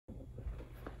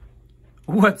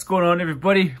What's going on,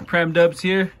 everybody? Prime Dubs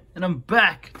here, and I'm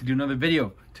back to do another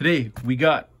video. Today we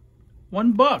got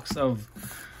one box of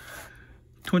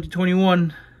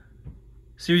 2021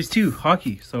 Series 2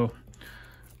 hockey. So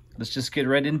let's just get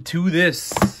right into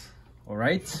this. All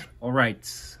right.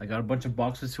 I got a bunch of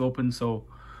boxes to open, so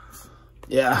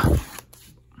yeah.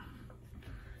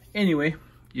 Anyway,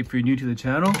 if you're new to the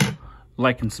channel,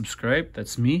 like and subscribe.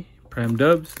 That's me, Prime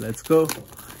Dubs. Let's go.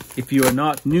 If you are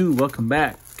not new, welcome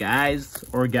back, guys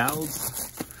or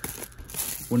gals.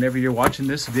 Whenever you're watching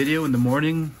this video, in the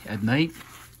morning, at night,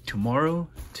 tomorrow,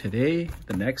 today,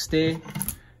 the next day,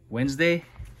 Wednesday.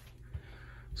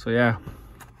 So yeah,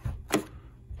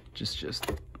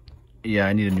 yeah,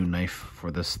 I need a new knife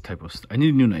for this type of I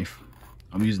need a new knife.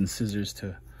 I'm using scissors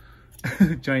to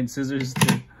giant scissors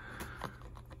to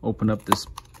open up this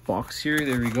box here.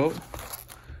 There we go.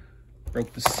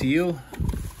 Broke the seal.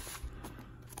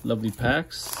 Lovely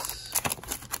packs.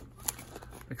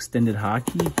 Extended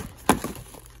hockey.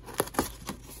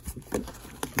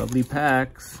 Lovely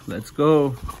packs. Let's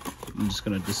go. I'm just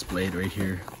gonna display it right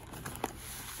here.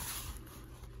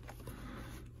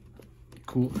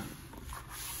 Cool.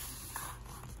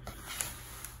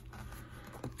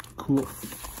 Cool.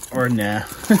 Or nah.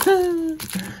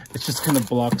 It's just gonna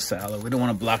block Salah. We don't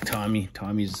want to block Tommy.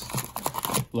 Tommy's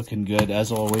looking good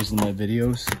as always in my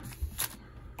videos.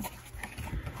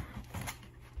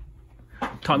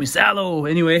 Tommy Salo.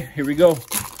 Anyway, here we go.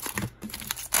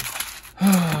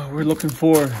 We're looking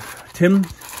for Timmy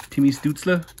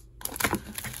Stutzla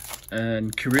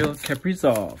and Kirill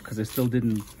Kaprizov, because I still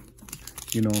didn't,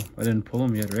 I didn't pull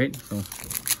them yet, right? So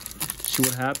see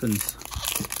what happens.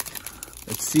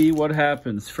 Let's see what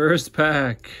happens. First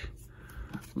pack.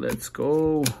 Let's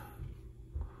go.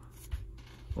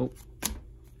 Oh,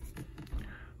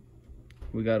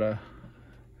 we got a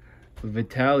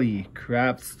Vitaly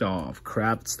Kravtsov,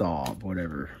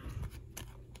 whatever.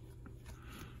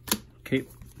 Okay,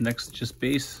 next, just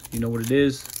base. You know what it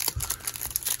is.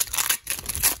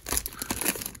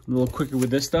 I'm a little quicker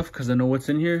with this stuff because I know what's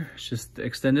in here. It's just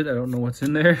extended. I don't know what's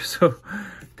in there, so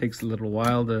it takes a little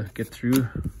while to get through.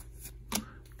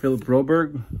 Philip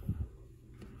Broberg.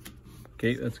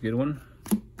 Okay, that's a good one.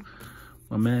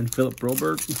 My man, Philip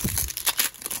Broberg.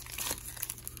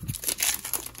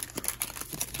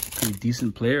 Pretty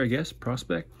decent player, I guess.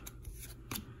 Prospect.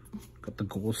 Got the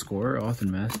goal scorer, Austin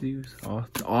Matthews.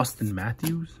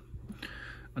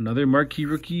 Another marquee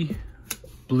rookie,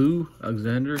 blue,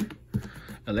 Alexander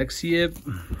Alexiev.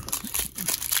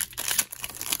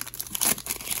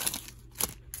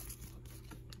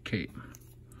 Okay.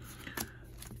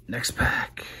 Next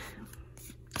pack.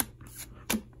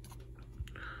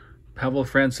 Pavel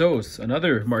Francouz,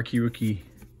 another marquee rookie.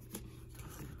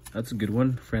 That's a good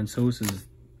one. Francouz is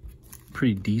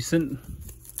pretty decent.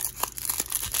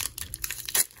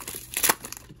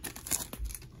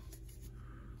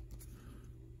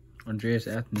 Andreas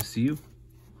Athanasiou.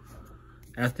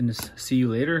 See you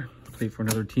later. Play for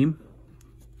another team.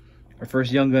 Our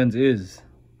first Young Guns is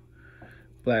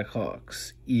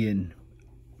Blackhawks, Ian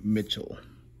Mitchell.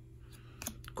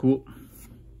 Cool.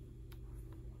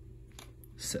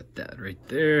 Set that right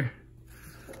there.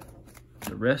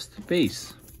 The rest,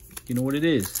 base. You know what it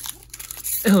is.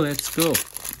 Let's go.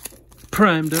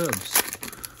 Prime Dubs.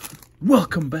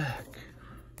 Welcome back.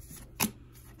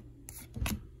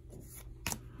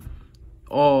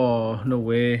 Oh, no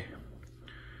way.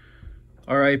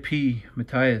 R.I.P.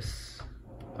 Matthias.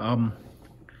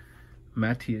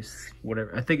 Matthias,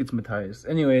 whatever. I think it's Matthias.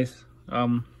 Anyways,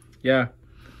 yeah.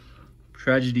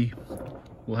 Tragedy.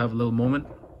 We'll have a little moment.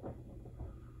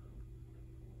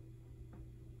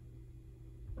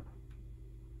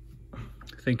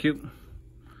 Thank you.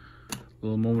 A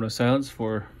little moment of silence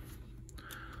for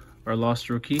our lost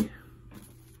rookie.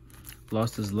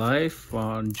 Lost his life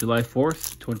on July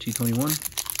 4th, 2021.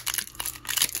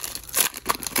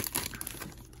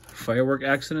 Firework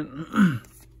accident.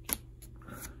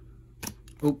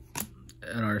 Oh,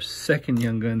 and our second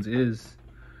Young Guns is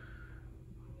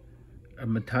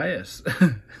Matthias.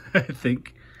 I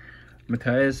think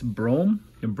Matthias Brome.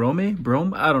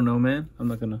 I don't know, man. I'm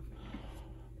not gonna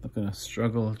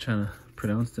struggle trying to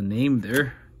pronounce the name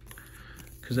there,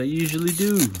 because I usually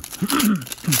do.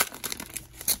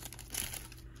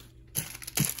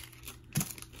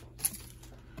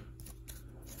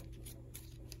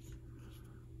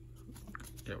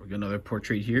 Yeah, we got another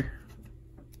portrait here.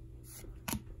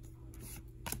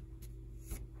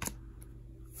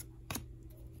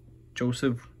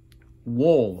 Joseph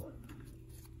Wool.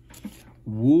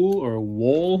 Wool or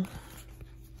Wool.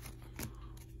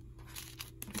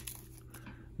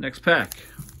 Next pack.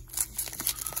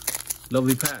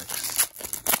 Lovely packs.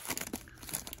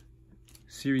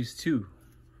 Series 2.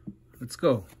 Let's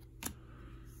go.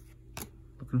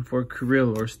 Looking for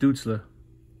Kirill or Stutzla.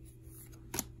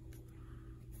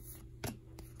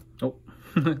 Oh,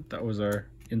 that was our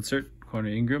insert. Connor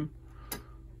Ingram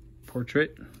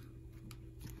portrait.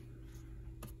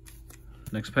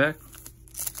 Next pack.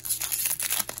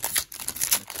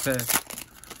 Next pack.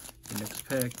 The next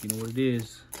pack, you know what it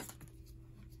is.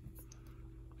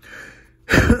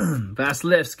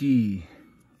 Vasilevsky,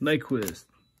 Nyquist,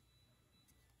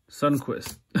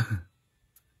 Sundqvist,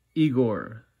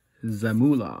 Igor,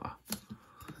 Zamula.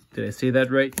 Did I say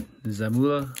that right?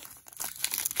 Zamula.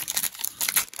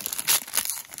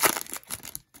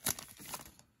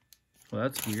 Well,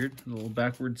 that's weird. A little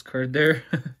backwards card there.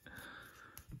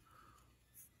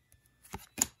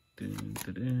 Dun,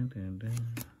 dun, dun, dun, dun.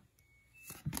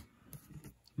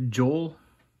 Joel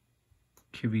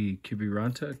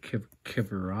Kiviranta.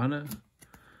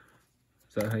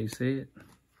 Is that how you say it?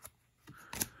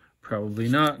 Probably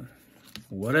not.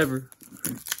 Whatever.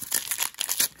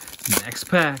 Next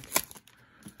pack.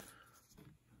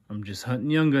 I'm just hunting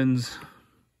young guns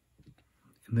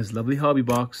in this lovely hobby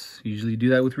box. Usually do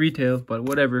that with retail, but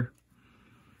whatever.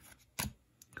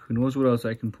 Who knows what else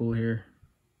I can pull here.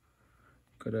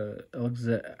 Got a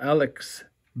Alex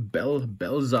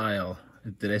Belzile.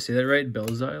 Did I say that right?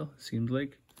 Belzile? Seems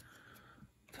like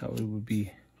that's how it would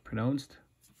be pronounced.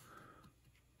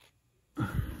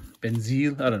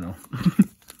 Benzil? I don't know.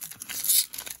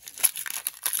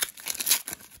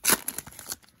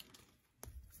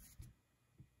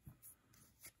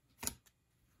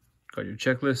 Got your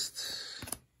checklist.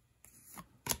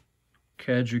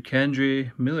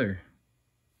 Kandre Miller.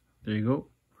 There you go.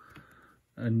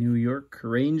 A New York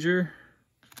Ranger.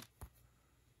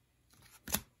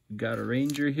 Got a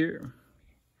Ranger here.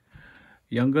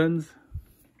 Young Guns.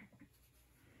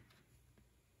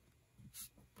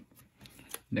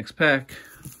 Next pack.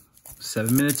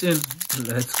 7 minutes in.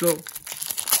 Let's go.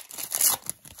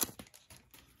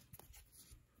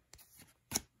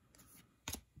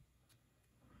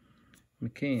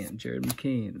 McCann, Jared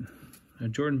McCann.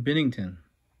 Jordan Binnington.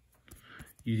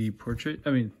 UD portrait.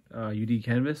 UD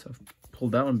canvas. I've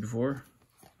pulled that one before.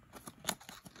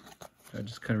 I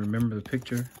just kind of remember the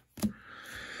picture.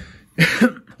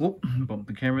 Whoop, bumped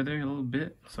the camera there a little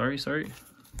bit. Sorry.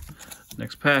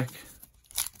 Next pack.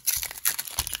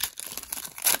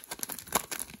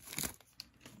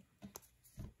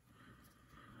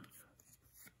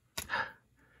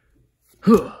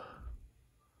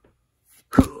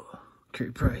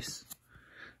 Carey Price.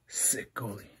 Sick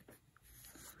goalie.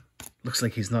 Looks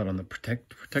like he's not on the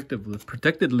protected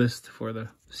list for the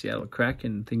Seattle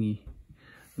Kraken thingy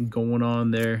going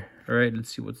on there. All right,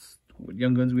 let's see what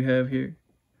young guns we have here.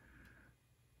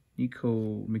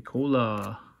 Nico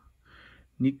Mikola.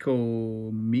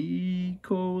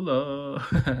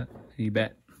 You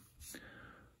bet.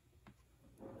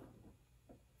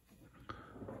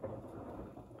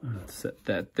 Let's set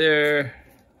that there.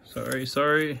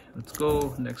 Sorry. Let's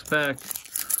go. Next pack.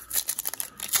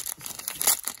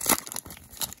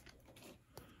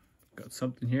 Got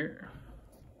something here.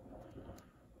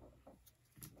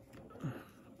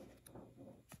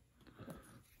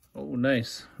 Oh,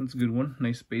 nice. That's a good one.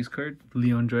 Nice base card.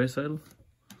 Leon Draisaitl.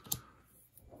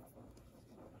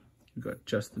 We got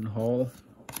Justin Hall.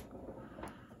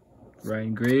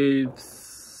 Ryan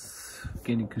Graves.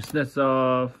 Evgeny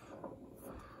Kuznetsov.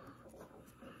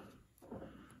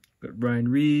 Got Ryan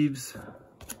Reeves.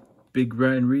 Big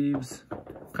Ryan Reeves.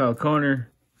 Kyle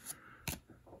Connor.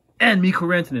 And Mikko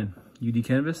Rantanen. UD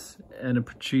canvas. And a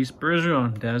Patrice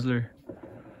Bergeron. Dazzler.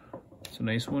 It's a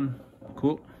nice one.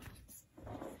 Cool.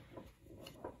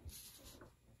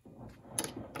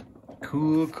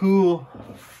 Cool.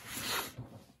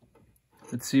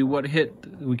 Let's see what hit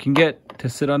we can get to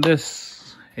sit on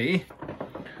this. Hey,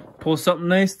 pull something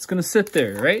nice. It's gonna sit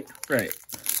there, right? Right.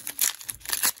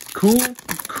 Cool.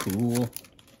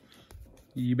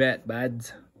 You bet,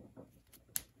 buds.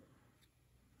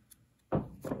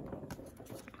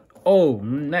 Oh,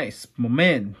 nice. My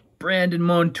man, Brandon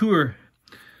Montour,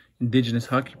 Indigenous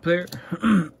hockey player.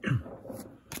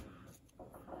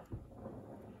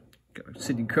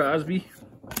 Sidney Crosby,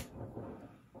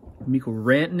 Mikko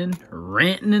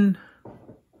Rantanen,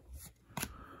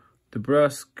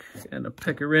 DeBrusk, and a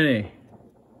Pecorine.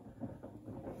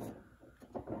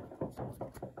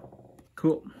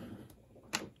 Cool.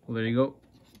 Well, there you go.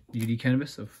 UD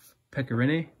canvas of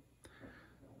Pecorine.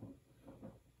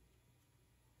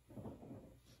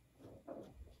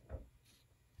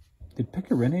 Did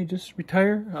Pecorine just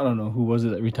retire? I don't know. Who was it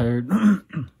that retired?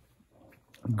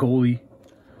 Goalie.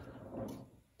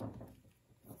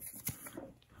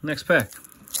 Next pack.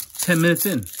 10 minutes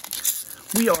in.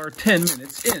 We are 10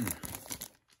 minutes in.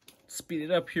 Speed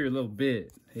it up here a little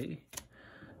bit. Hey,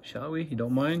 shall we? You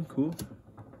don't mind? Cool.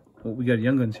 Well, we got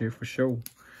Young Guns here for sure.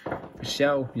 For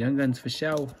show. Young Guns for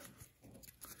show.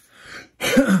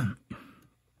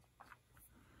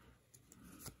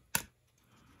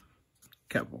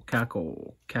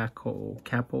 Cackle.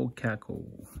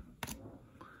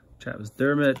 Travis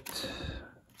Dermott.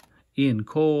 Ian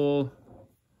Cole.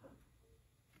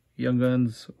 Young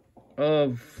Guns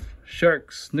of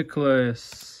Sharks.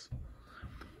 Nicholas.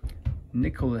 I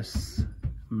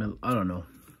don't know.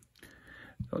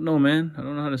 Don't know, man. I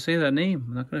don't know how to say that name.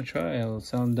 I'm not gonna try. I'll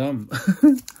sound dumb.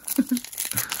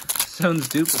 Sound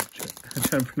stupid. I'm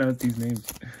trying to pronounce these names.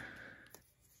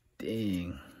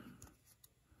 Dang.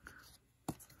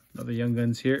 Another Young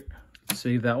Guns here.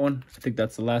 Save that one. I think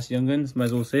that's the last Young Guns. Might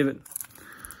as well save it.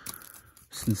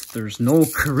 Since there's no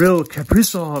Kirill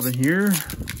Kaprizov in here.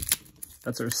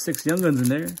 That's our 6 Young Guns in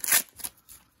there.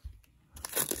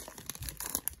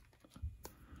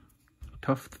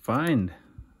 Tough to find.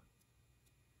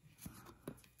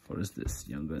 What is this?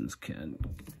 Young Guns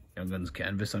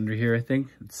canvas under here, I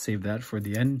think. Let's save that for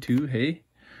the end too, hey?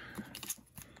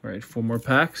 Alright, 4 more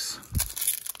packs.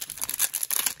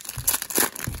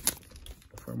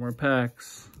 4 more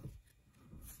packs.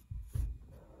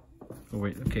 Oh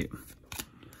wait, okay.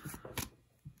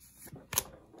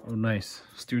 Oh nice.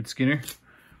 Stuart Skinner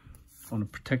on a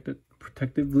protected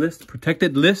list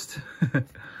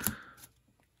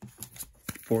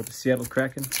for the Seattle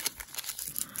Kraken.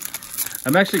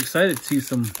 I'm actually excited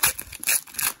to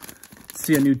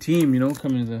see a new team, you know,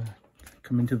 come into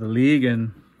the league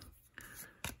and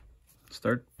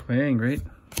start playing, right?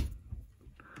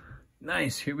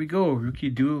 Nice, here we go. Rookie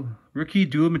dual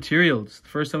materials. The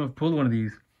first time I've pulled one of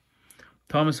these.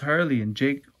 Thomas Harley and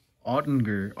Jake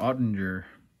Ottinger.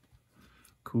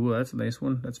 Cool, that's a nice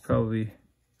one. That's probably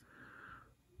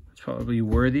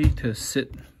worthy to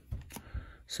sit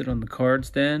on the card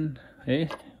stand. Hey,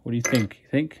 what do you think? You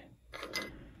think?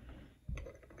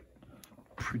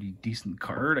 Pretty decent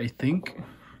card, I think.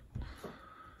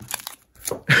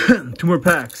 2 more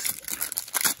packs.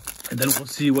 And then we'll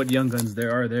see what Young Guns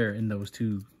there are in those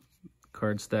 2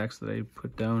 card stacks that I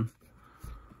put down.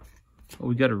 Oh,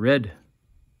 we got a red.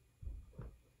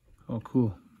 Oh,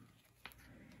 cool.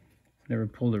 Never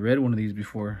pulled a red one of these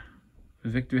before. A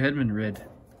Victor Hedman red.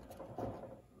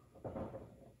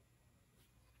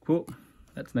 Cool.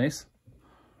 That's nice.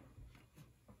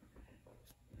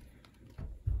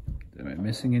 Am I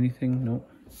missing anything? Nope.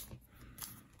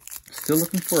 Still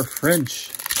looking for a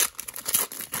French.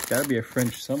 Gotta be a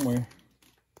French somewhere.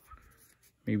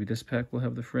 Maybe this pack will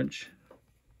have the French.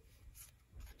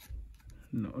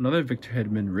 No, another Victor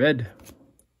Hedman red.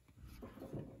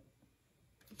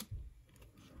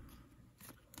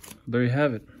 There you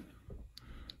have it.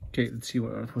 Okay, let's see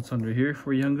what's under here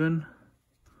for Young Gun.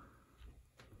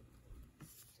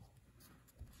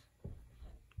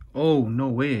 Oh, no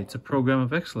way. It's a program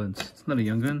of excellence. It's not a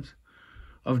Young Guns.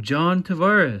 Of John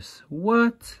Tavares.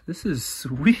 What? This is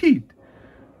sweet.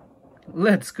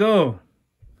 Let's go.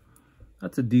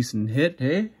 That's a decent hit,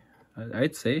 hey?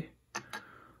 I'd say.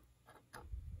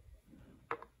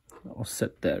 I'll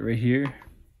set that right here.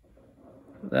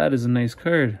 That is a nice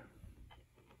card.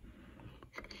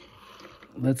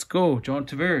 Let's go. John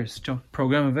Tavares.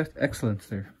 Program of excellence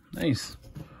there. Nice.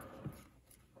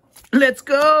 Let's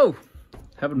go.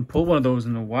 Haven't pulled one of those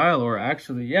in a while, or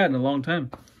actually, yeah, in a long time.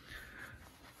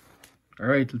 All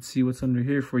right, let's see what's under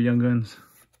here for Young Guns.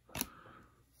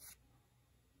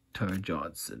 Tyler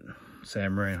Johnson,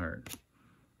 Sam Reinhart,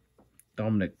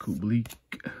 Dominic Kubalik,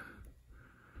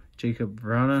 Jacob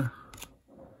Vrana,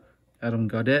 Adam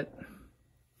Gaudette,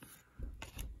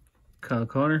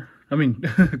 Connor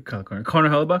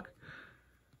Hellebuck.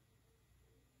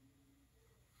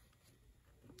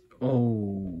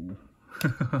 Oh.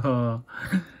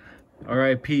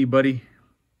 R.I.P. buddy.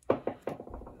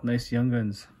 Nice Young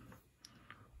Guns.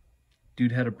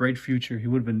 Dude had a bright future. He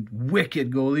would have been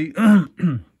wicked goalie.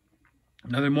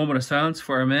 Another moment of silence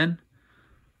for our man.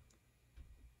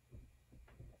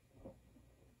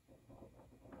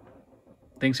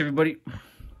 Thanks everybody.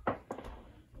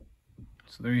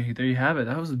 So there you have it.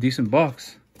 That was a decent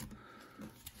box.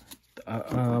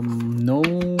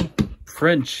 No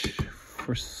French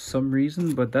for some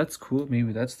reason, but that's cool.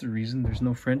 Maybe that's the reason there's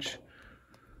no French.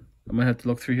 I might have to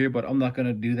look through here, but I'm not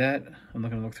gonna do that. I'm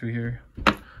not gonna look through here.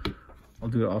 I'll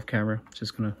do it off camera. It's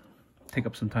just gonna take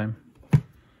up some time.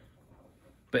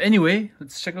 But anyway,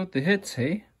 let's check out the hits,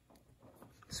 hey?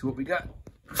 See what we got.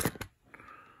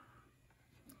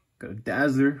 Got a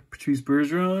Dazzler, Patrice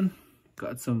Bergeron.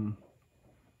 Got some,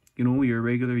 you know, your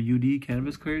regular UD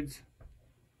canvas cards.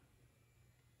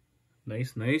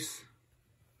 Nice, nice.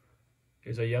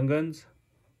 Here's our Young Guns.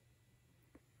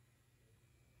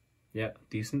 Yeah,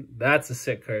 decent. That's a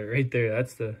sick card right there.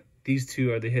 That's the, these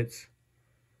two are the hits.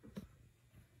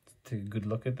 Let's take a good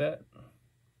look at that.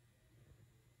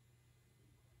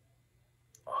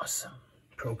 Awesome.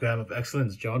 Program of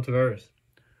Excellence, John Tavares.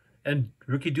 And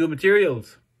rookie dual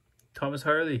materials, Thomas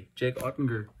Harley, Jake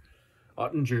Ottinger.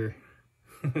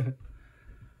 And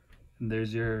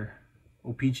there's your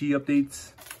OPG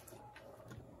updates.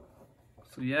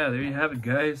 So yeah, there you have it,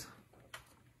 guys.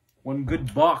 One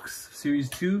good box, Series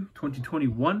 2,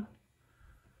 2021.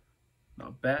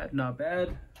 Not bad, not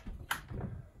bad.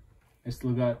 I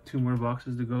still got 2 more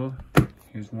boxes to go.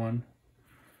 Here's 1.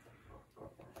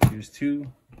 Here's 2.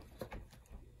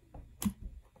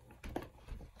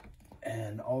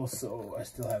 And also, I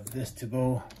still have this to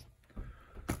go.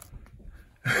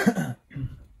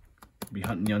 Be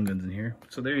hunting Young Guns in here.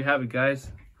 So there you have it, guys.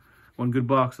 One good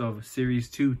box of Series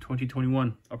 2,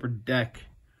 2021 Upper Deck.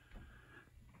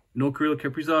 No Kirill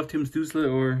Kaprizov, Tim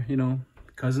Stützle, or, you know,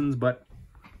 Cousins, but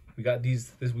we got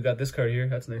these. We got this card here.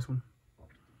 That's a nice one.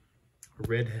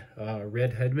 Red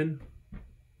Hedman.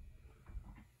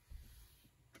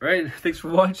 All right, thanks for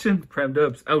watching. Prem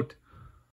Dubs out.